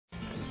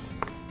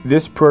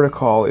This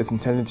protocol is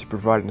intended to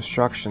provide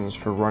instructions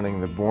for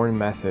running the Bourne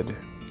method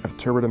of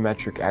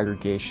turbidimetric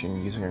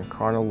aggregation using a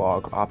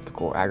chron-log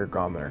optical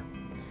aggregometer.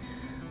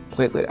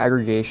 Platelet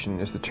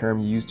aggregation is the term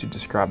used to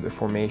describe the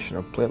formation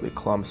of platelet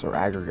clumps or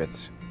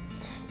aggregates.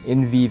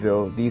 In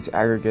vivo, these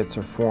aggregates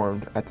are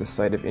formed at the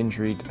site of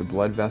injury to the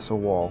blood vessel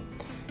wall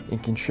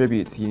and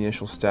contribute to the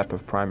initial step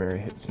of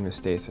primary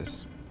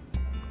hemostasis.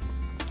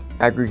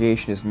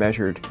 Aggregation is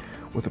measured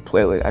with a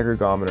platelet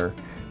aggregometer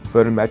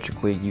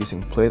photometrically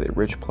using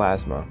platelet-rich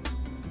plasma,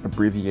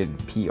 abbreviated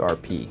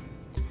PRP.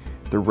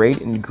 The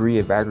rate and degree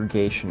of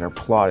aggregation are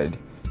plotted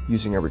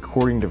using a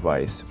recording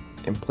device,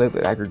 and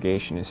platelet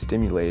aggregation is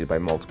stimulated by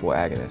multiple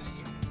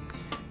agonists.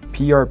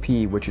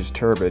 PRP, which is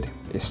turbid,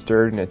 is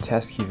stirred in a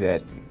test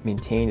cuvette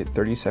maintained at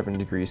 37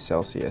 degrees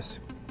Celsius.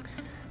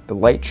 The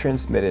light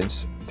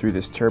transmittance through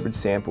this turbid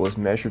sample is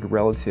measured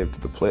relative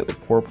to the platelet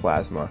pore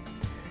plasma,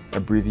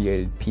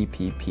 abbreviated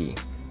PPP.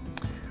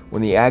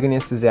 When the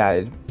agonist is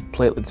added,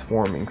 platelets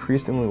form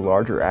increasingly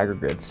larger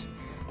aggregates,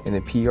 and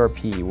the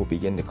PRP will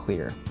begin to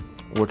clear,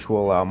 which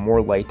will allow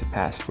more light to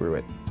pass through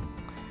it.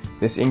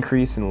 This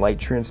increase in light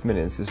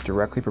transmittance is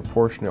directly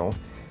proportional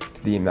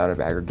to the amount of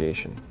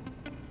aggregation.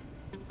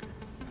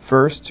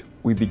 First,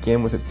 we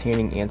begin with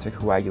obtaining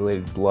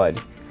anticoagulated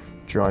blood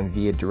drawn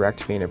via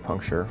direct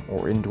venipuncture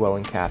or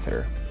indwelling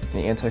catheter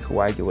and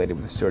anticoagulated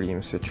with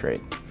sodium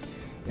citrate.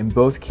 In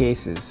both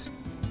cases,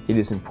 it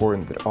is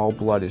important that all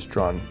blood is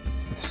drawn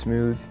with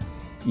smooth,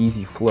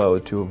 easy flow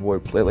to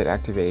avoid platelet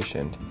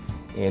activation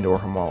and/or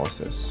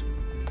hemolysis.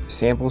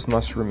 Samples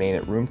must remain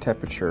at room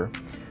temperature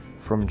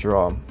from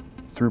draw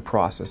through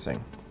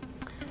processing.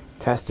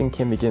 Testing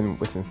can begin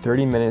within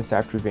 30 minutes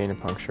after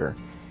venipuncture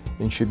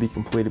and should be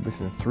completed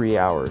within 3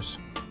 hours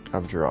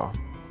of draw.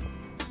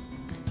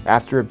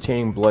 After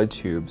obtaining blood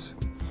tubes,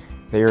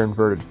 they are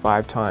inverted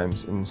 5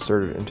 times and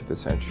inserted into the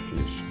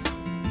centrifuge.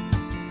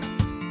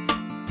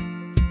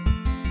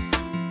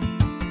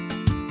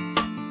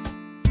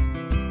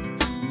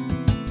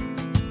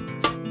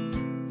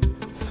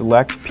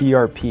 Select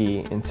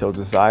PRP until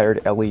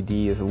desired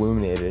LED is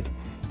illuminated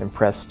and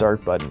press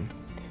Start button.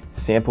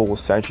 Sample will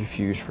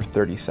centrifuge for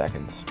 30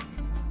 seconds.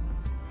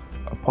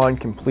 Upon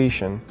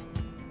completion,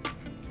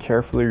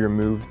 carefully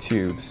remove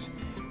tubes,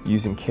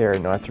 using care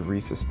not to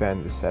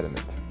resuspend the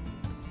sediment.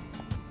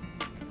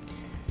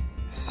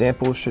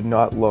 Samples should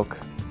not look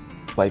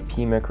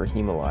lipemic or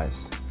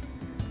hemolyzed.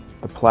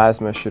 The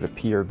plasma should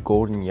appear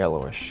golden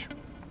yellowish.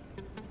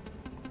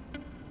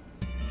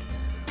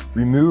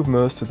 Remove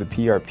most of the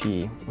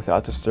PRP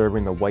without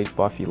disturbing the white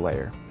buffy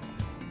layer,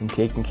 and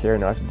taking care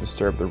not to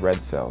disturb the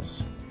red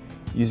cells,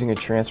 using a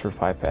transfer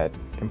pipette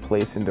and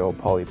place into a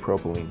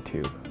polypropylene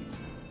tube.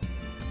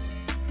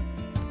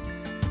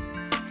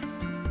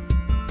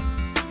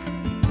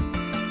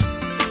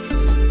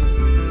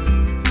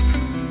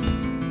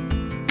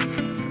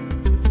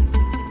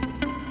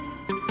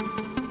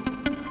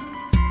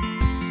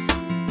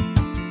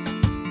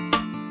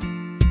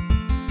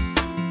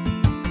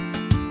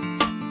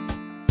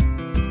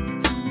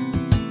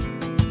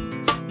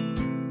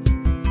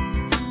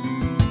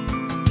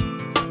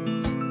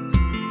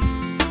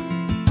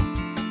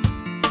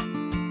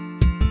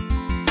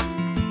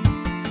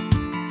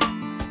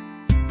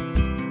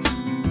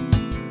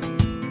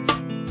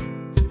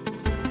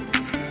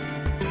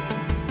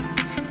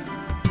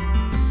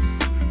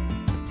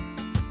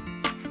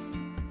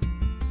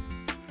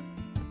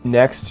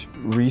 Next,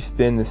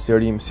 respin the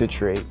sodium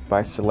citrate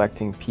by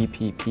selecting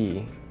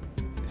PPP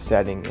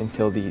setting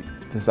until the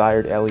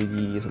desired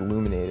LED is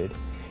illuminated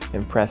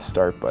and press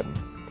Start button.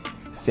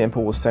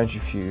 Sample will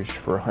centrifuge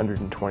for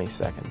 120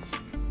 seconds.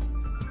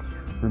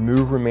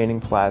 Remove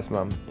remaining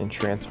plasma and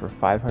transfer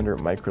 500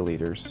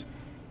 microliters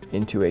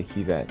into a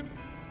cuvette.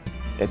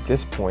 At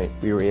this point,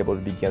 we were able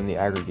to begin the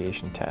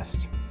aggregation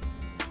test.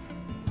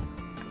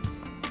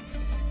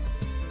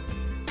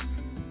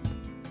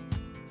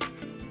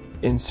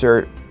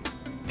 Insert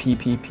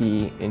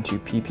PPP into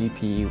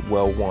PPP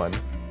well 1.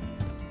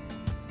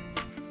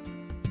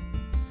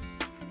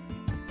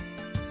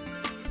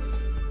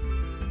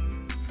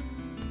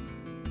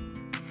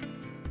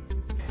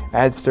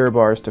 Add stir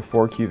bars to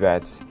 4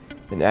 cuvettes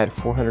and add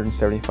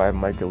 475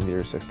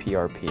 microliters of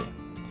PRP.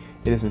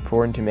 It is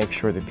important to make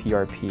sure the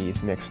PRP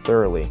is mixed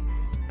thoroughly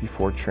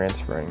before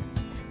transferring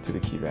to the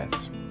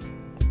cuvettes.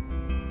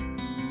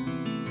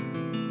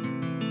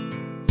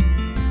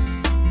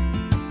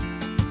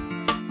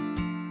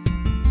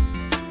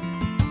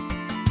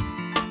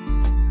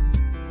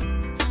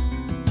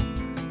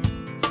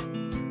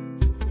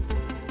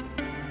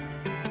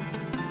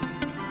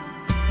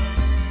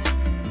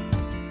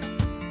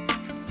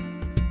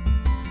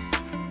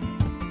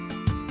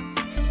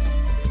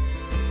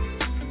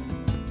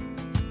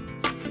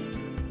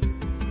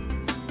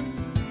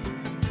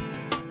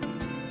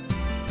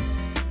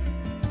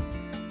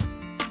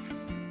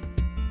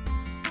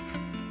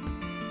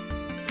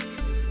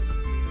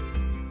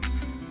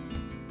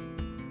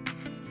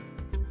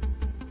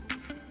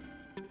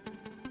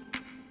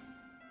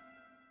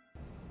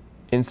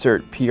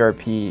 Insert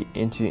PRP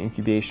into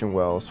incubation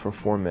wells for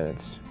 4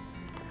 minutes.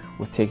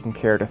 with taking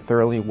care to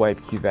thoroughly wipe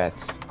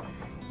cuvettes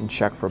and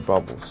check for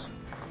bubbles.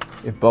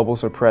 If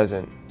bubbles are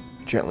present,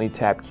 gently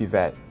tap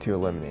cuvette to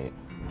eliminate.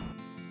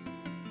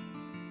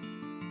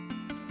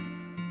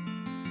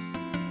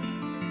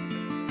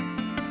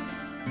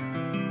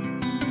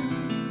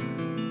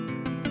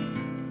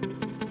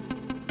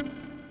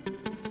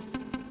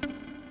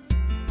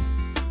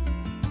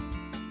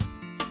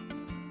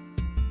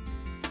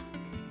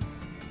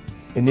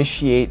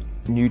 Initiate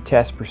new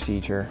test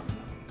procedure.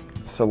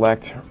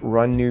 Select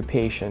Run New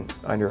Patient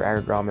under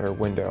Aggregometer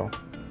window.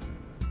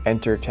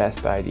 Enter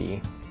test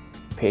ID,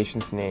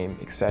 patient's name,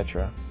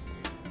 etc.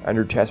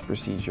 Under Test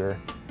Procedure,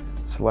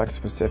 select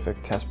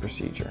Specific Test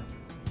Procedure.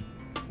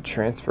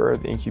 Transfer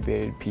the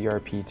incubated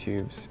PRP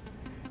tubes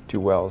to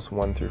wells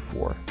 1 through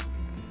 4.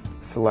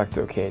 Select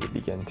OK to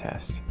begin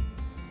test.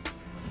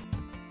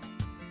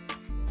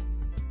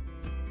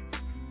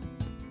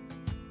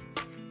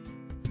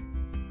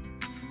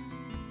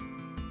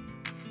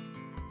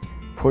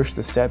 Push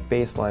the Set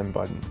Baseline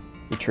button.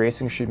 The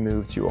tracing should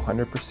move to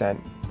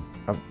 100%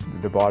 of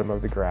the bottom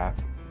of the graph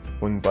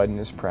when the button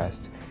is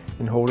pressed,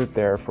 and hold it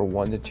there for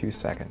 1 to 2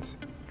 seconds.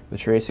 The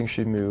tracing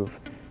should move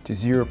to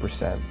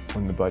 0%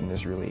 when the button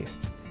is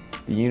released.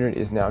 The unit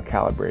is now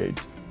calibrated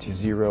to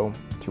 0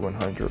 to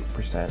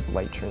 100%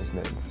 light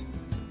transmittance.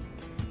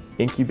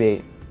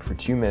 Incubate for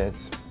 2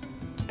 minutes.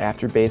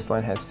 After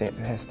baseline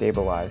has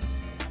stabilized,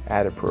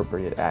 add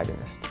appropriate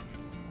agonist.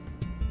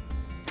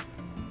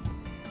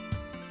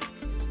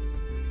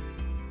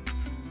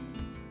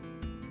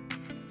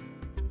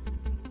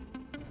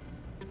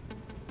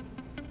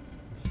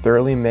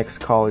 Thoroughly mix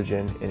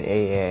collagen and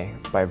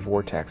AA by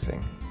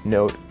vortexing.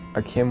 Note,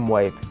 a Kim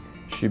wipe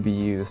should be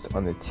used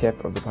on the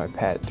tip of the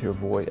pipette to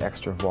avoid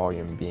extra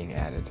volume being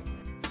added.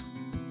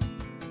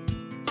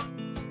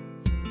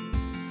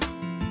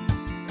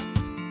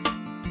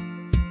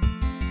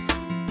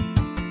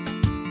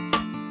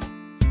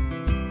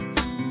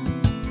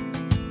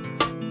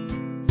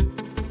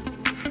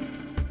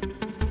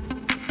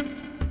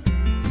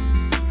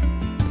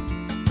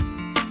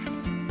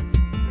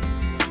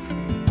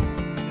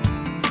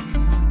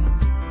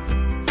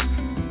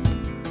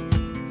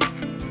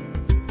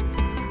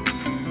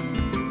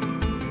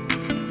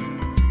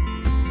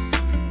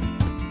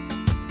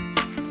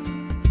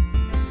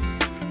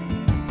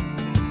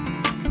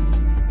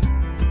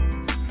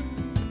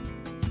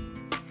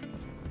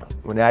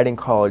 When adding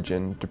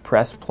collagen,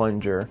 depress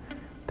plunger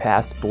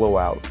past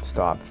blowout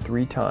stop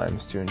 3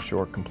 times to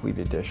ensure complete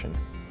addition.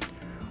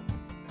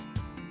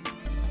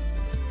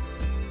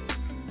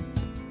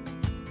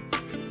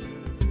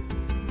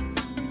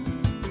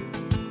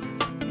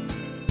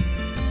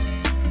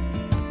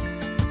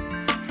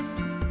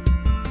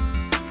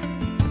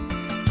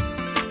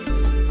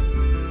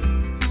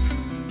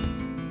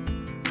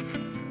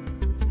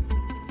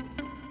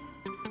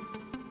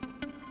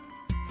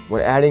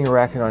 When adding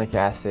arachidonic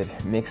acid,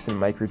 mix in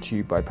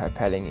microtube by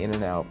pipetting in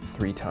and out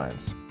 3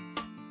 times.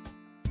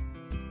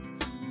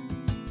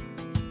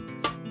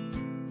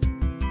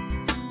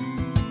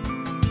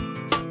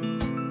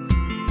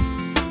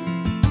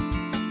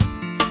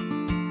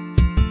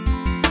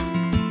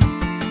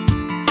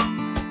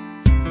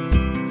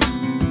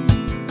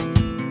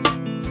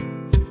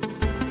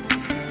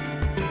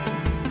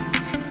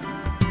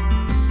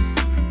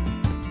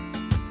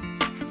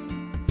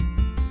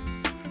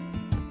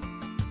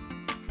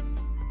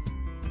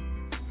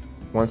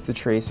 Once the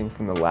tracing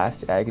from the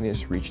last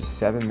agonist reaches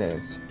 7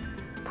 minutes,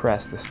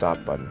 press the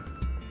stop button.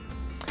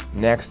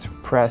 Next,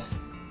 press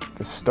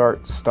the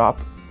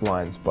Start/Stop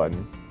lines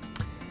button,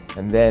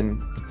 and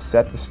then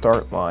set the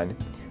start line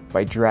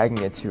by dragging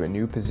it to a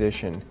new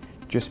position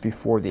just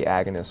before the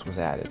agonist was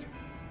added.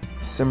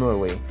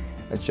 Similarly,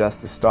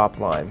 adjust the stop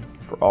line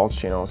for all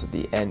channels at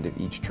the end of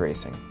each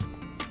tracing.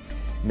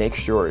 Make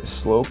sure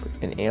slope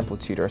and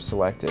amplitude are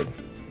selected,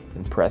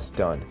 and press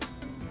Done.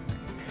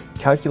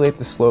 Calculate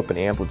the slope and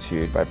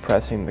amplitude by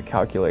pressing the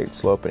Calculate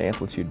Slope and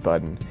Amplitude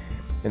button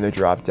in the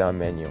drop-down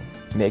menu.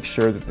 Make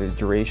sure that the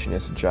duration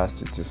is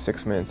adjusted to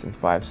 6 minutes and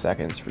 5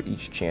 seconds for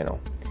each channel.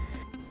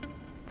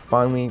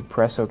 Finally,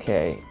 press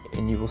OK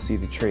and you will see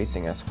the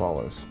tracing as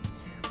follows.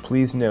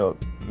 Please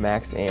note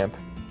max amp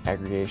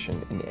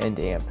aggregation and end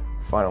amp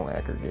final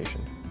aggregation.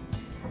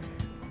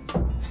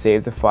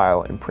 Save the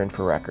file and print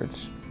for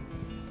records.